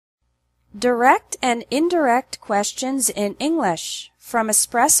Direct and indirect questions in English from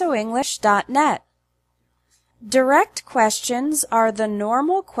espressoenglish.net. Direct questions are the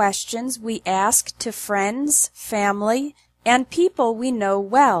normal questions we ask to friends, family, and people we know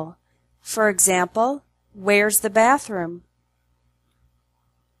well. For example, where's the bathroom?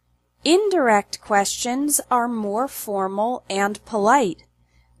 Indirect questions are more formal and polite.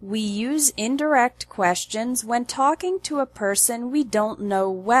 We use indirect questions when talking to a person we don't know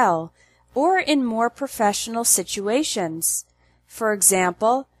well, or in more professional situations. For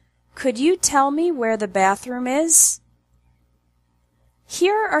example, could you tell me where the bathroom is?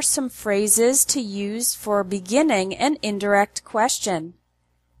 Here are some phrases to use for beginning an indirect question.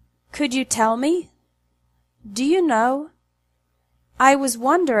 Could you tell me? Do you know? I was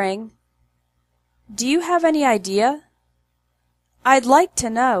wondering. Do you have any idea? I'd like to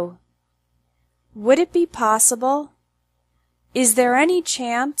know. Would it be possible? Is there any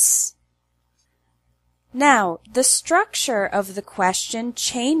chance? Now, the structure of the question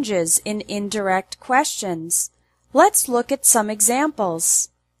changes in indirect questions. Let's look at some examples.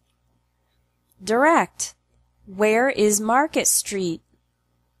 Direct. Where is Market Street?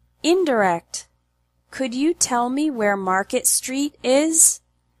 Indirect. Could you tell me where Market Street is?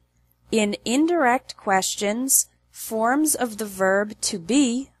 In indirect questions, forms of the verb to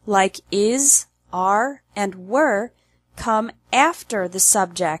be, like is, are, and were, come after the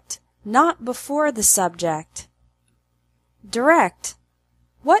subject, not before the subject. Direct.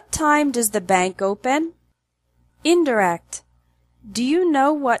 What time does the bank open? Indirect. Do you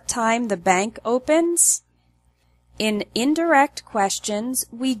know what time the bank opens? In indirect questions,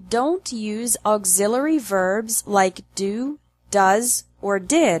 we don't use auxiliary verbs like do, does, or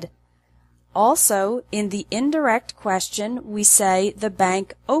did. Also, in the indirect question, we say the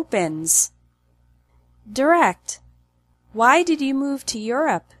bank opens. Direct. Why did you move to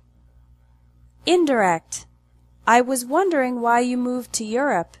Europe? Indirect. I was wondering why you moved to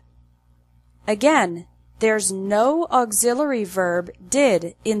Europe. Again, there's no auxiliary verb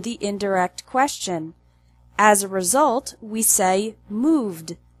did in the indirect question. As a result, we say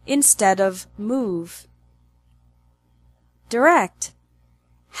moved instead of move. Direct.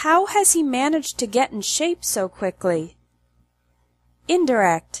 How has he managed to get in shape so quickly?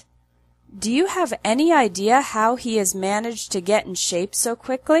 Indirect. Do you have any idea how he has managed to get in shape so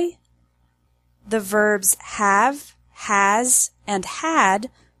quickly? The verbs have, has, and had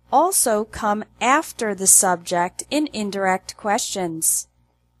also come after the subject in indirect questions.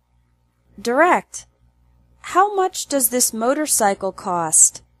 Direct. How much does this motorcycle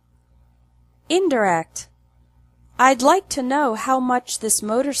cost? Indirect. I'd like to know how much this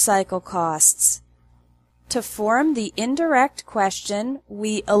motorcycle costs. To form the indirect question,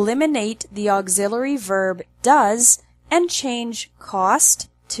 we eliminate the auxiliary verb does and change cost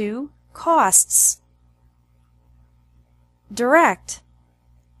to costs. Direct.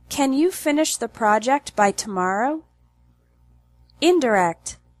 Can you finish the project by tomorrow?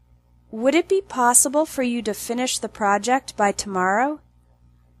 Indirect. Would it be possible for you to finish the project by tomorrow?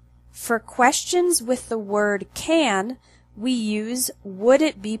 For questions with the word can, we use would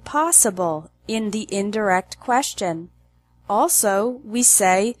it be possible in the indirect question. Also, we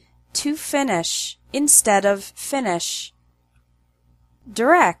say to finish instead of finish.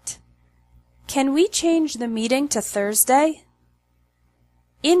 Direct. Can we change the meeting to Thursday?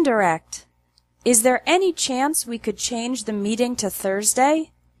 Indirect. Is there any chance we could change the meeting to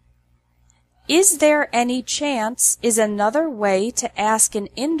Thursday? Is there any chance is another way to ask an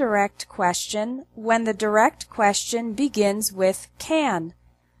indirect question when the direct question begins with can.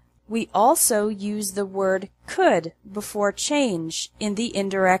 We also use the word could before change in the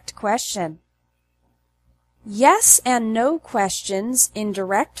indirect question. Yes and no questions in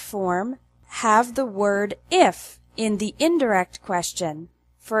direct form have the word if in the indirect question.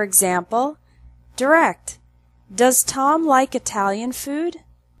 For example, direct. Does Tom like Italian food?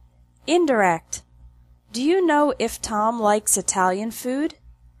 Indirect. Do you know if Tom likes Italian food?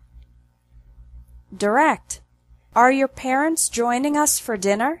 Direct. Are your parents joining us for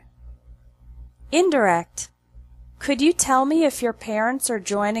dinner? Indirect. Could you tell me if your parents are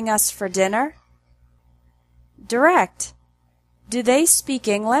joining us for dinner? Direct. Do they speak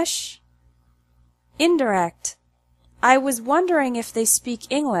English? Indirect. I was wondering if they speak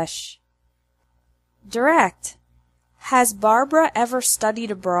English. Direct. Has Barbara ever studied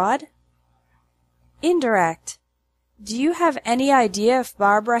abroad? Indirect. Do you have any idea if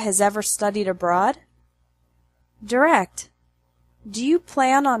Barbara has ever studied abroad? Direct. Do you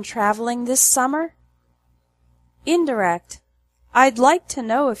plan on traveling this summer? Indirect. I'd like to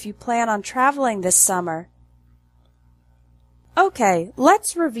know if you plan on traveling this summer. Okay,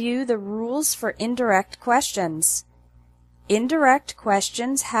 let's review the rules for indirect questions. Indirect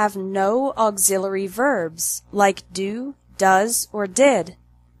questions have no auxiliary verbs like do, does, or did.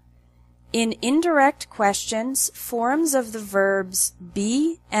 In indirect questions, forms of the verbs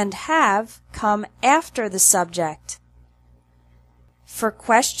be and have come after the subject. For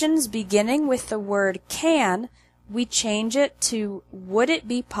questions beginning with the word can, we change it to would it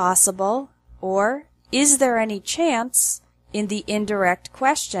be possible or is there any chance in the indirect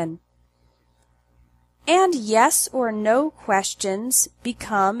question. And yes or no questions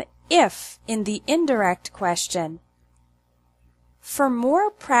become if in the indirect question. For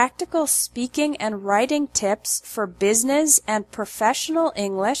more practical speaking and writing tips for business and professional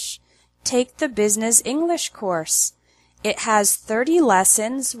English, take the Business English course. It has 30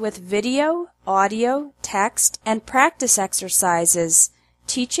 lessons with video, audio, text, and practice exercises,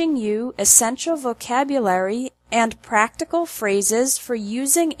 teaching you essential vocabulary and practical phrases for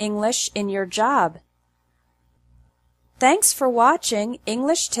using English in your job. Thanks for watching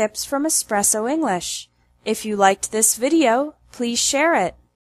English Tips from Espresso English. If you liked this video, please share it.